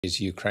is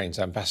Ukraine's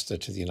ambassador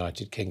to the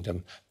United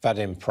Kingdom,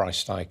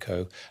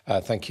 Prystaiko.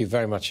 Thank you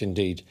very much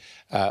indeed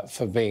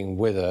for being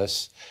with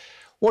us.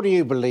 What do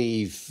you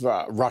believe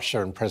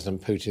Russia and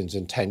President Putin's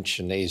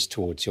intention is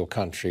towards your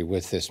country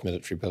with this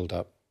military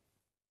build-up?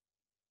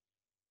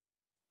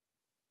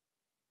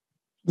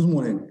 Good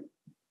morning.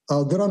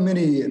 There are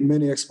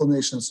many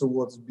explanations of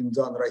what's been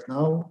done right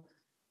now.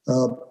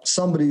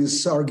 Somebody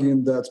is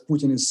arguing that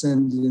Putin is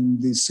sending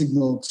the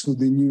signal to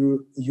the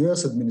new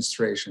US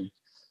administration.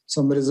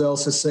 Somebody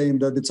else is saying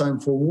that the time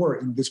for war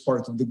in this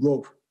part of the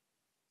globe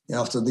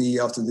after the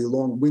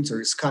long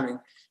winter is coming,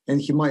 and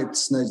he might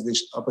snatch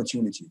this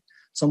opportunity.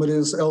 Somebody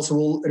else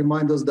will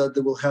remind us that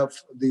they will have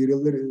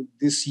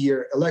this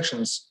year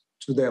elections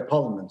to their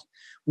parliament,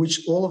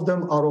 which all of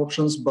them are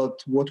options,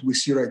 but what we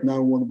see right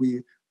now, when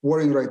we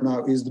worrying right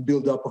now, is the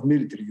buildup of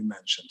military you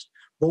mentioned,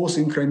 both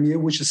in Crimea,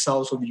 which is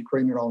south of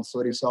Ukraine, around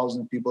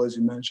 30,000 people, as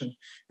you mentioned,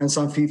 and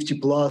some 50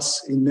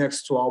 plus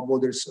next to our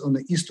borders on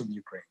the east of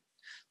Ukraine.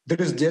 There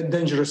is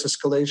dangerous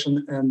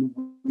escalation, and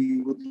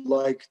we would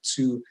like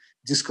to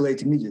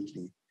de-escalate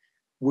immediately.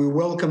 We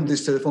welcome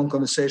this telephone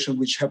conversation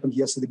which happened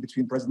yesterday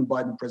between President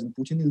Biden and President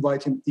Putin,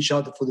 inviting each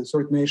other for the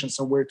third nation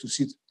somewhere to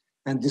sit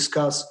and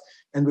discuss,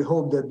 and we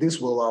hope that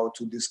this will allow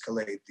to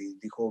de-escalate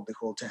the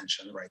whole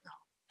tension right now.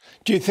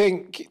 Do you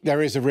think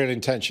there is a real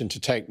intention to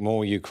take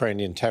more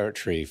Ukrainian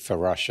territory for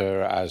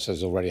Russia, as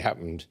has already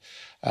happened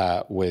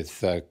with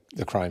the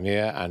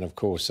Crimea, and of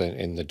course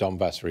in the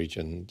Donbass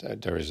region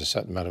there is a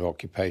certain amount of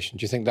occupation?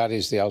 Do you think that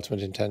is the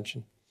ultimate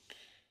intention?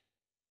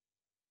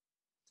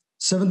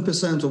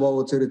 7% of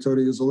our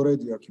territory is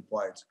already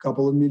occupied. A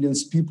couple of million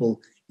people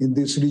in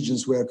these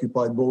regions were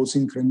occupied, both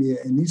in Crimea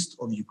and east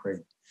of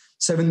Ukraine.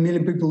 7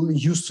 million people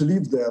used to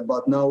live there,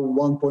 but now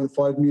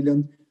 1.5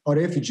 million are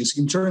refugees,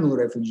 internal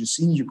refugees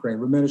in Ukraine.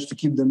 We managed to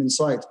keep them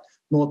inside,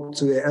 not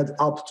to add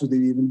up to the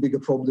even bigger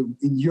problem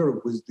in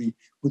Europe with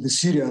the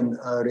Syrian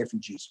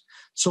refugees.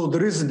 So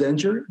there is a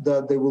danger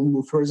that they will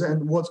move further.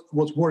 And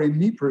what worried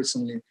me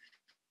personally,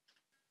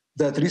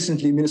 that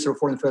recently Minister of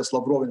Foreign Affairs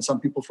Lavrov and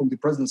some people from the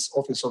President's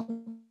office of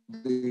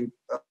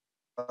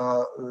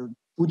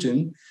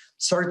Putin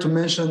started to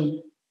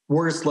mention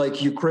words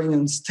like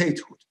Ukrainian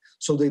statehood.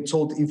 So they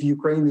told if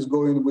Ukraine is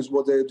going with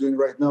what they're doing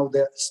right now,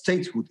 their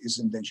statehood is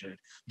endangered.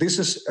 This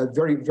is a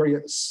very,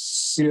 very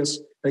serious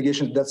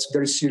allegation. That's a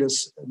very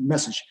serious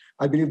message.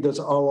 I believe that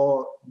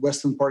our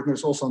Western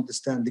partners also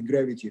understand the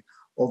gravity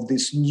of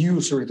this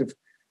new sort of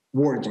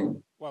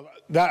wording. Well,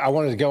 I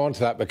wanted to go on to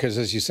that because,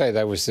 as you say,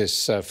 there was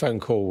this phone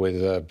call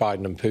with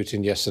Biden and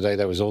Putin yesterday.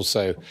 There was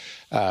also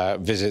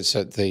visits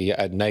at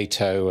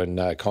NATO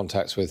and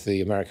contacts with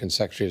the American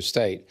Secretary of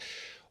State.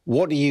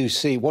 What do you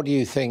see? What do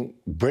you think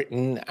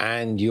Britain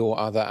and your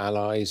other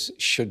allies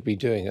should be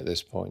doing at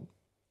this point?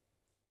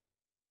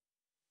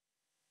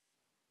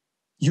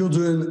 You're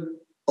doing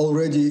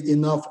already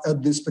enough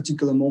at this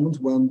particular moment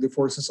when the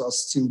forces are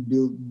still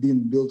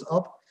being built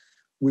up.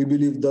 We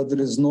believe that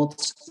there is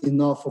not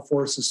enough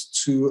forces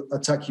to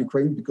attack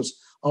Ukraine because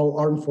our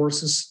armed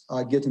forces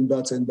are getting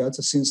better and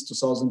better since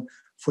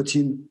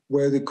 2014,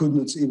 where they could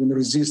not even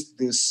resist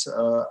this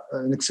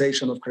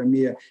annexation of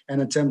Crimea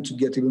and attempt to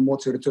get even more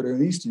territory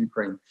in east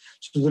Ukraine.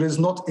 So there is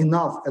not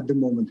enough at the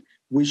moment,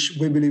 which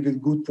we believe is a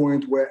good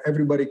point where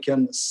everybody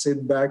can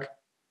sit back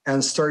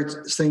and start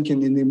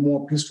thinking in the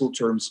more peaceful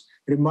terms,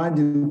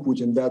 reminding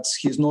Putin that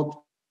he's not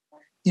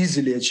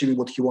easily achieving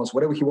what he wants.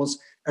 Whatever he wants,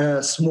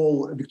 a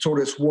small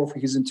victorious war for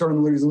his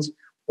internal reasons,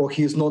 or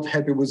he is not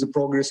happy with the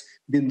progress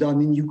being done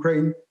in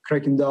Ukraine,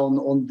 cracking down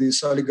on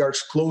these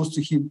oligarchs close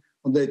to him,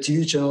 on their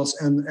TV channels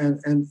and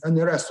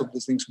the rest of the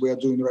things we are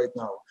doing right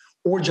now.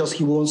 Or just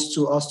he wants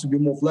us to be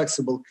more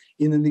flexible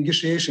in the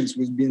negotiations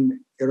we've been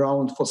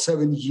around for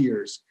 7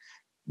 years.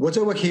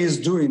 Whatever he is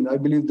doing, I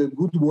believe the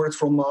good words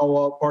from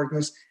our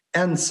partners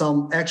and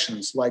some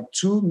actions, like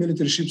 2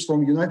 military ships from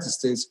the United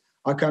States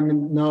are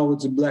coming now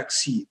to the Black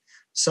Sea.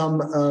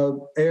 Some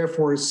Air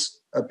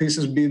Force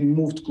pieces being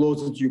moved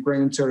closer to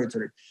Ukrainian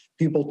territory.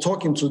 People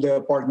talking to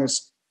their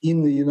partners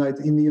in the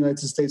United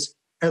States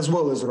as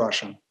well as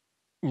Russia.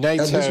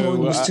 NATO, at this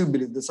moment, we still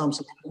believe that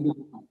something.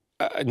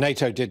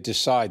 NATO did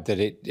decide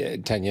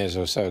that 10 years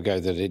or so ago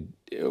that it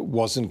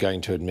wasn't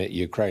going to admit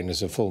Ukraine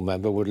as a full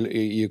member. Would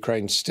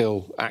Ukraine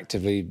still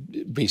actively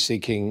be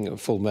seeking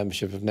full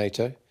membership of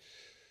NATO?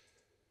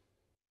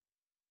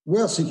 We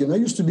are seeking. I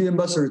used to be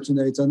ambassador to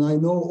NATO, and I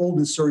know all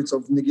the sorts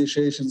of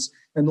negotiations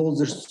and all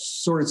the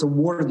sorts of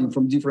wording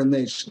from different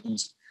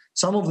nations.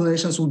 Some of the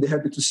nations will be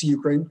happy to see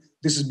Ukraine.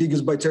 This is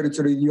biggest by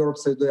territory in Europe,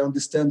 so they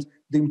understand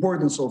the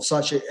importance of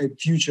such a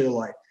future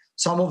ally.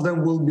 Some of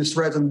them will be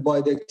threatened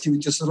by the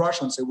activities of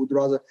Russians. They would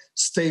rather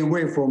stay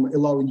away from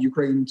allowing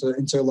Ukraine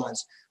into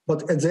alliance.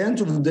 But at the end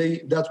of the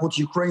day, that's what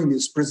Ukraine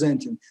is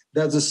presenting.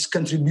 That's a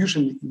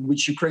contribution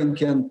which Ukraine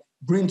can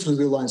bring to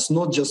the alliance,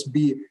 not just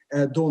be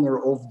a donor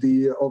of the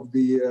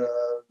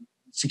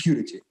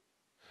security.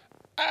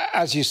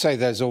 As you say,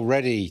 there's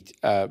already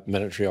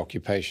military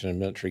occupation and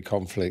military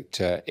conflict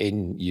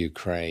in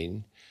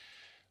Ukraine.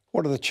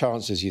 What are the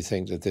chances, you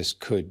think, that this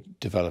could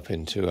develop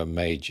into a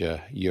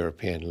major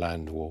European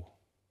land war?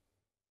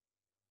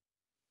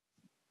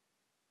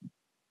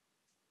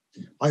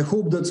 I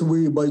hope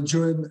that by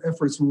joint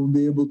efforts, we will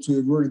be able to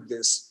avert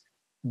this.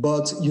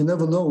 But you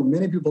never know.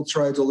 Many people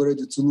tried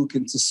already to look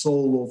into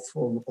soul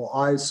or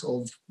eyes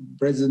of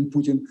President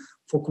Putin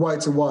for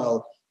quite a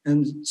while.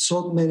 And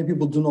so many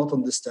people do not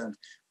understand.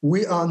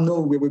 We've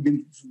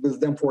been with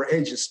them for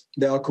ages.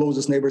 They are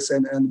closest neighbors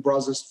and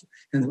brothers,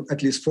 and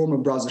at least former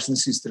brothers and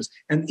sisters.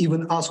 And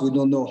even us, we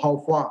don't know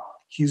how far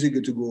he's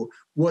eager to go,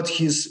 what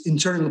his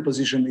internal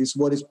position is,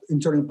 what his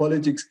internal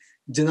politics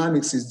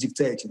dynamics is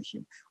dictating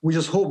him. We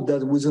just hope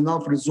that with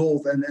enough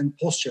resolve and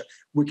posture,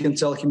 we can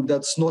tell him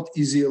that's not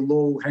easy,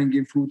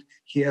 low-hanging fruit.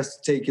 He has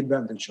to take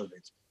advantage of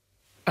it.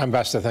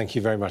 Ambassador, thank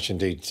you very much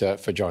indeed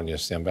for joining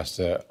us, the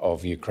Ambassador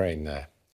of Ukraine there.